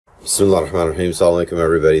Bismillah ar-Rahman ar-Rahim. Assalamu alaikum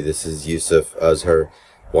everybody. This is Yusuf Azhar.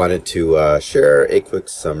 Wanted to share a quick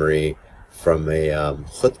summary from a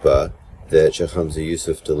khutbah that Shaykh Hamza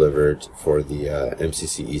Yusuf delivered for the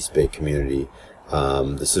MCC East Bay community.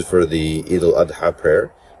 This is for the Eid al-Adha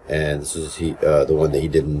prayer, and this was the one that he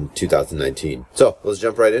did in 2019. So let's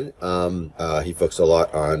jump right in. He focused a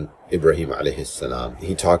lot on Ibrahim alayhi salam.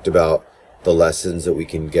 He talked about the lessons that we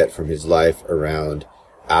can get from his life around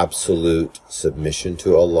absolute submission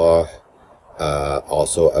to Allah,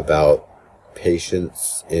 also about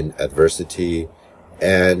patience in adversity,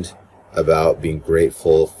 and about being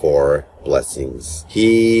grateful for blessings.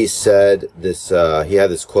 He said this, he had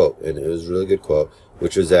this quote, and it was a really good quote,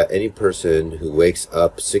 which was that any person who wakes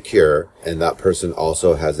up secure, and that person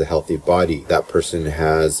also has a healthy body, that person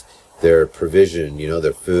has their provision, you know,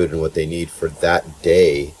 their food and what they need for that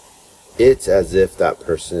day, it's as if that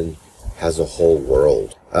person has a whole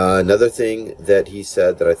world. Another thing that he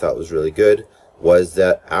said that I thought was really good was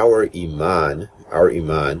that our iman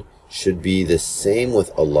should be the same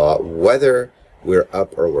with Allah, whether we're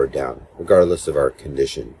up or we're down, regardless of our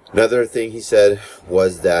condition. Another thing he said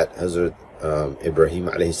was that Hazrat Ibrahim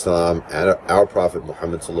alayhi salam and our Prophet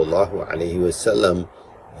Muhammad sallallahu alayhi wasallam,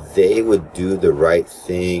 they would do the right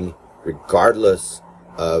thing regardless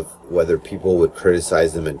of whether people would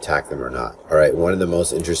criticize them and attack them or not. Alright, one of the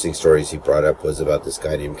most interesting stories he brought up was about this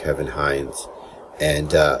guy named Kevin Hines.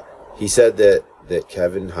 And he said that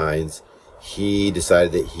Kevin Hines, he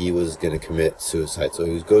decided that he was going to commit suicide. So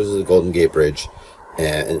he goes to the Golden Gate Bridge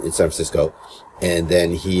in San Francisco, and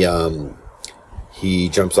then he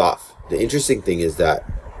jumps off. The interesting thing is that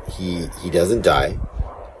he doesn't die.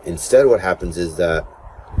 Instead, what happens is that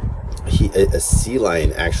a sea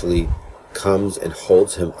lion actually comes and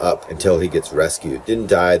holds him up until he gets rescued. Didn't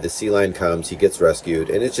die, the sea lion comes, he gets rescued,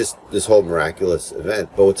 and it's just this whole miraculous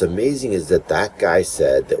event. But what's amazing is that that guy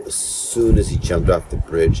said that as soon as he jumped off the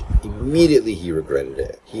bridge, immediately he regretted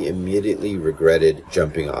it. He immediately regretted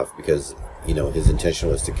jumping off because, you know, his intention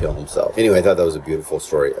was to kill himself. Anyway, I thought that was a beautiful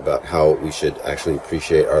story about how we should actually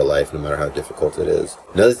appreciate our life no matter how difficult it is.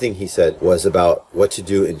 Another thing he said was about what to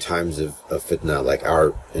do in times of fitna, like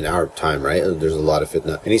in our time, right? There's a lot of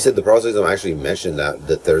fitna. And he said the Prophet actually mentioned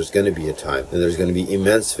that there's going to be a time, and there's going to be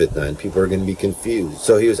immense fitna, and people are going to be confused.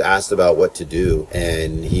 So he was asked about what to do,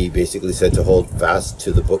 and he basically said to hold fast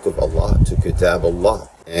to the book of Allah, to Kitab Allah.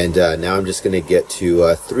 And now I'm just going to get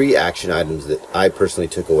to 3 action items that I personally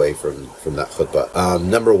took away from that khutbah.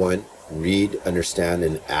 Number 1, read, understand,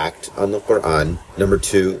 and act on the Quran. Number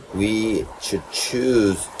 2, we should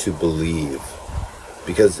choose to believe,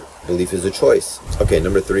 because belief is a choice. Okay,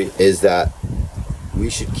 number 3 is that we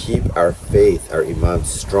should keep our faith, our iman,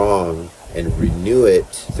 strong and renew it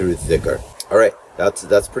through dhikr. Alright,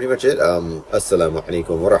 that's pretty much it. Assalamu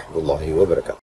alaikum wa rahmatullahi wa barakatuh.